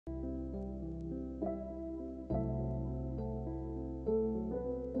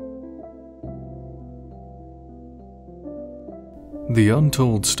The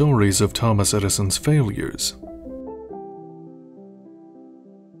Untold Stories of Thomas Edison's Failures.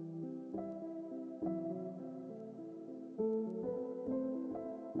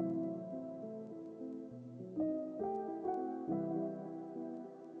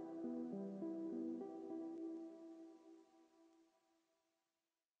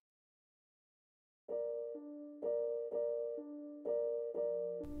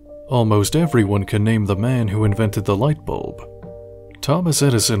 Almost everyone can name the man who invented the light bulb. Thomas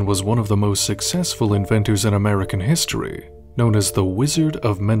Edison was one of the most successful inventors in American history, known as the Wizard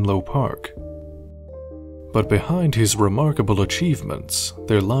of Menlo Park. But behind his remarkable achievements,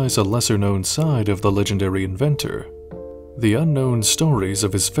 there lies a lesser-known side of the legendary inventor, the unknown stories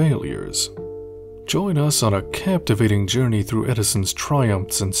of his failures. Join us on a captivating journey through Edison's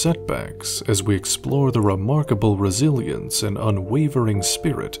triumphs and setbacks as we explore the remarkable resilience and unwavering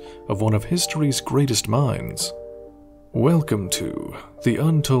spirit of one of history's greatest minds. Welcome to The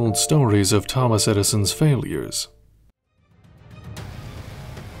Untold Stories of Thomas Edison's Failures.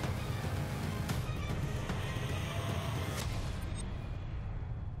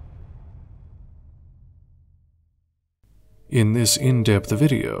 In this in-depth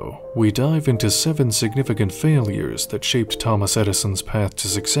video, we dive into 7 significant failures that shaped Thomas Edison's path to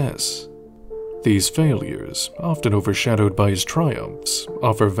success. These failures, often overshadowed by his triumphs,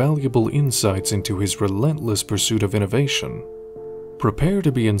 offer valuable insights into his relentless pursuit of innovation. Prepare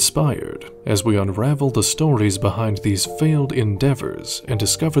to be inspired as we unravel the stories behind these failed endeavors and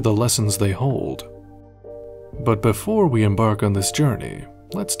discover the lessons they hold. But before we embark on this journey,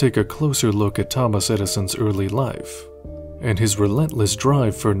 let's take a closer look at Thomas Edison's early life and his relentless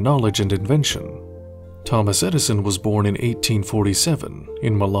drive for knowledge and invention. Thomas Edison was born in 1847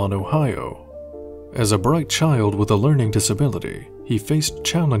 in Milan, Ohio. As a bright child with a learning disability, he faced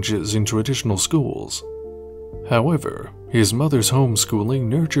challenges in traditional schools. However, his mother's homeschooling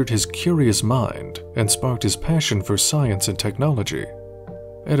nurtured his curious mind and sparked his passion for science and technology.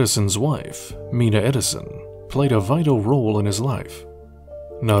 Edison's wife, Mina Edison, played a vital role in his life.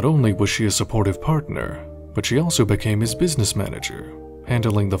 Not only was she a supportive partner, but she also became his business manager,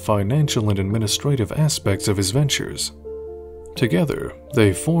 handling the financial and administrative aspects of his ventures. Together,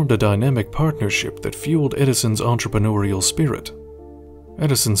 they formed a dynamic partnership that fueled Edison's entrepreneurial spirit.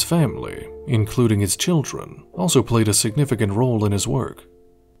 Edison's family, including his children, also played a significant role in his work.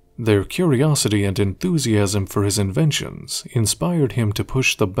 Their curiosity and enthusiasm for his inventions inspired him to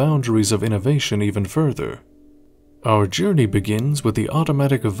push the boundaries of innovation even further. Our journey begins with the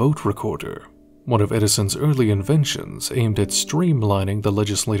automatic vote recorder, one of Edison's early inventions aimed at streamlining the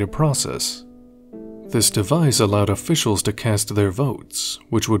legislative process. This device allowed officials to cast their votes,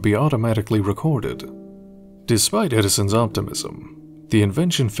 which would be automatically recorded. Despite Edison's optimism, the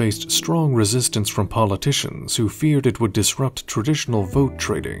invention faced strong resistance from politicians who feared it would disrupt traditional vote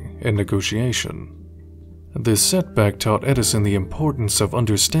trading and negotiation. This setback taught Edison the importance of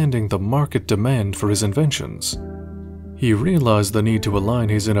understanding the market demand for his inventions. He realized the need to align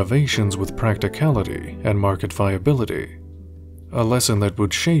his innovations with practicality and market viability, a lesson that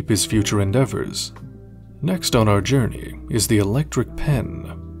would shape his future endeavors. Next on our journey is the electric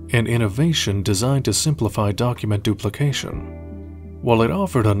pen, an innovation designed to simplify document duplication. While it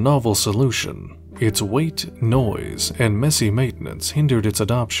offered a novel solution, its weight, noise, and messy maintenance hindered its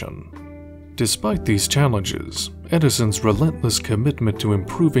adoption. Despite these challenges, Edison's relentless commitment to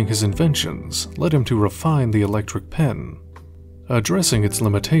improving his inventions led him to refine the electric pen, addressing its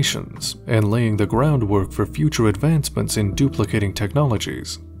limitations and laying the groundwork for future advancements in duplicating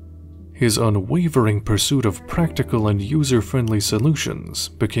technologies. His unwavering pursuit of practical and user-friendly solutions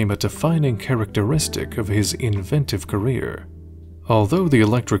became a defining characteristic of his inventive career. Although the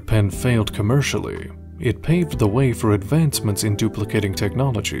electric pen failed commercially, it paved the way for advancements in duplicating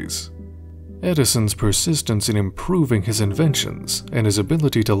technologies. Edison's persistence in improving his inventions and his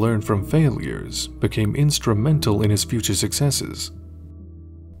ability to learn from failures became instrumental in his future successes.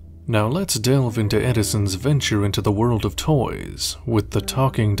 Now let's delve into Edison's venture into the world of toys with the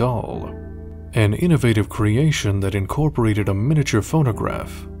talking doll, an innovative creation that incorporated a miniature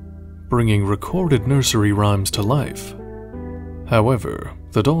phonograph, bringing recorded nursery rhymes to life. However,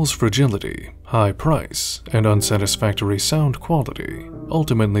 the doll's fragility, high price, and unsatisfactory sound quality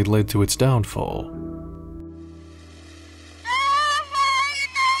ultimately led to its downfall.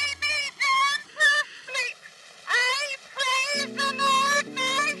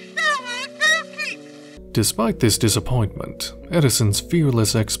 Despite this disappointment, Edison's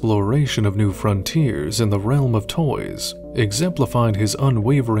fearless exploration of new frontiers in the realm of toys exemplified his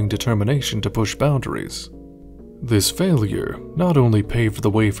unwavering determination to push boundaries. This failure not only paved the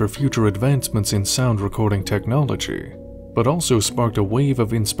way for future advancements in sound recording technology, but also sparked a wave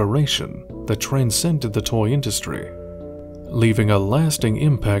of inspiration that transcended the toy industry, leaving a lasting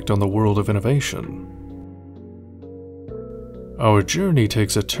impact on the world of innovation. Our journey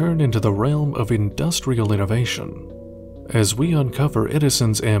takes a turn into the realm of industrial innovation, as we uncover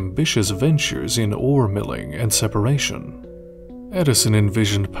Edison's ambitious ventures in ore milling and separation. Edison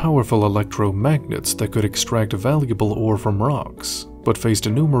envisioned powerful electromagnets that could extract valuable ore from rocks, but faced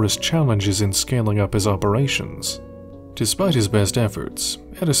numerous challenges in scaling up his operations. Despite his best efforts,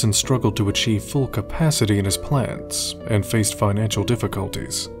 Edison struggled to achieve full capacity in his plants and faced financial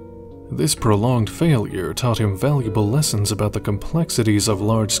difficulties. This prolonged failure taught him valuable lessons about the complexities of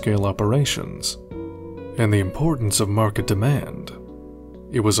large-scale operations and the importance of market demand.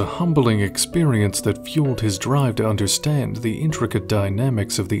 It was a humbling experience that fueled his drive to understand the intricate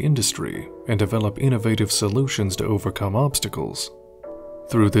dynamics of the industry and develop innovative solutions to overcome obstacles.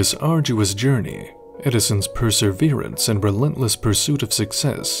 Through this arduous journey, Edison's perseverance and relentless pursuit of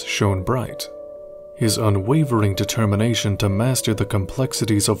success shone bright. His unwavering determination to master the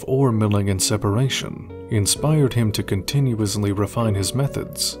complexities of ore milling and separation inspired him to continuously refine his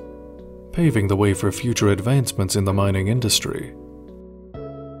methods, paving the way for future advancements in the mining industry.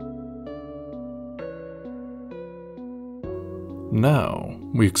 Now,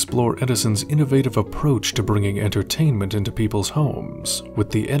 we explore Edison's innovative approach to bringing entertainment into people's homes with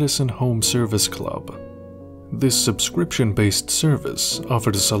the Edison Home Service Club. This subscription-based service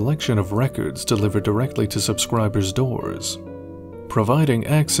offered a selection of records delivered directly to subscribers' doors, providing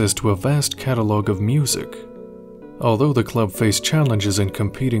access to a vast catalog of music. Although the club faced challenges in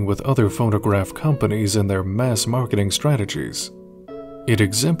competing with other phonograph companies and their mass marketing strategies, it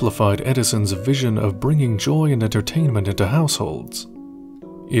exemplified Edison's vision of bringing joy and entertainment into households.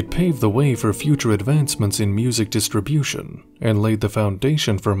 It paved the way for future advancements in music distribution and laid the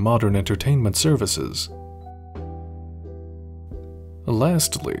foundation for modern entertainment services.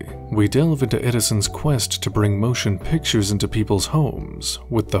 Lastly, we delve into Edison's quest to bring motion pictures into people's homes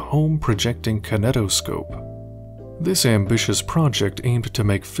with the home projecting kinetoscope. This ambitious project aimed to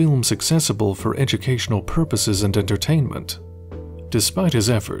make films accessible for educational purposes and entertainment. Despite his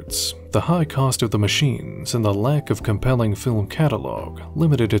efforts, the high cost of the machines and the lack of compelling film catalog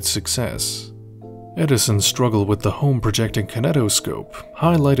limited its success. Edison's struggle with the home projecting kinetoscope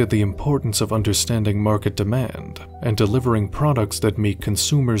highlighted the importance of understanding market demand and delivering products that meet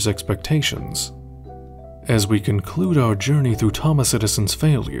consumers' expectations. As we conclude our journey through Thomas Edison's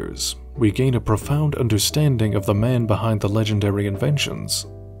failures, we gain a profound understanding of the man behind the legendary inventions.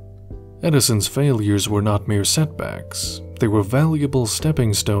 Edison's failures were not mere setbacks. They were valuable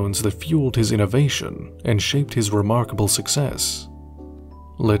stepping stones that fueled his innovation and shaped his remarkable success.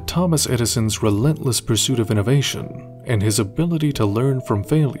 Let Thomas Edison's relentless pursuit of innovation and his ability to learn from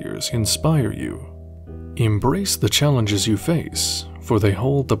failures inspire you. Embrace the challenges you face, for they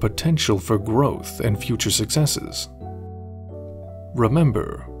hold the potential for growth and future successes.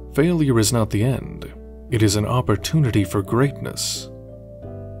 Remember, failure is not the end. It is an opportunity for greatness.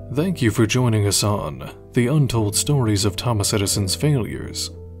 Thank you for joining us on The Untold Stories of Thomas Edison's Failures.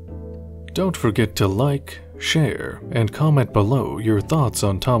 Don't forget to like, share, and comment below your thoughts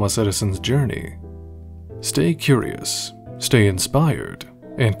on Thomas Edison's journey. Stay curious, stay inspired,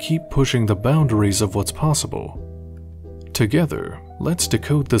 and keep pushing the boundaries of what's possible. Together, let's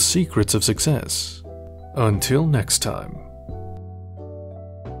decode the secrets of success. Until next time.